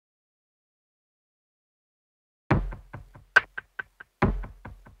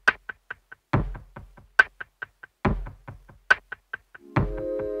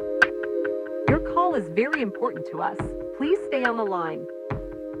is very important to us. Please stay on the line.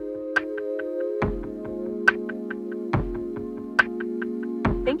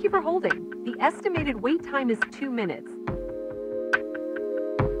 Thank you for holding. The estimated wait time is 2 minutes.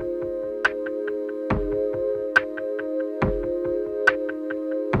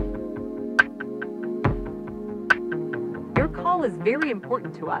 Your call is very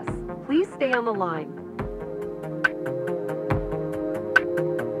important to us. Please stay on the line.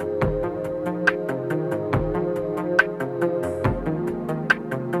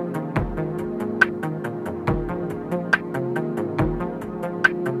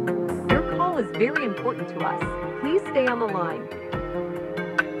 Is very important to us. Please stay on the line.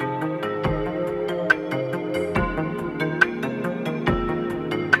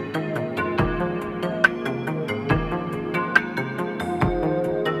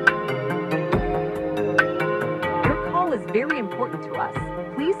 Your call is very important to us.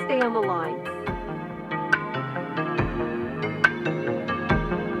 Please stay on the line.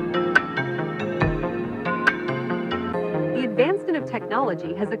 The advancement of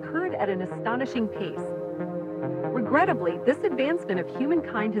technology has occurred at an astonishing pace. Regrettably, this advancement of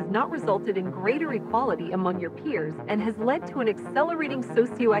humankind has not resulted in greater equality among your peers and has led to an accelerating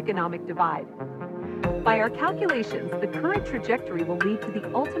socioeconomic divide. By our calculations, the current trajectory will lead to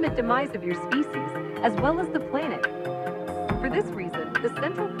the ultimate demise of your species, as well as the planet. For this reason, the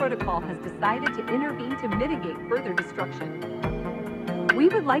Central Protocol has decided to intervene to mitigate further destruction. We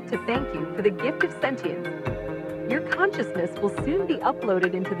would like to thank you for the gift of sentience. Your consciousness will soon be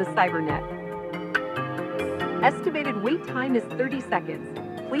uploaded into the cybernet. Estimated wait time is 30 seconds.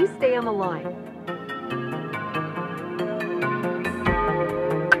 Please stay on the line.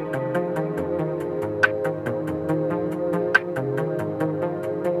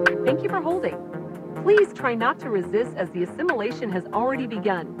 Thank you for holding. Please try not to resist as the assimilation has already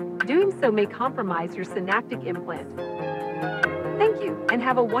begun. Doing so may compromise your synaptic implant. Thank you and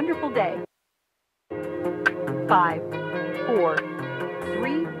have a wonderful day. 5, 4,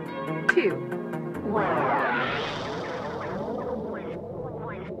 3, 2, 1.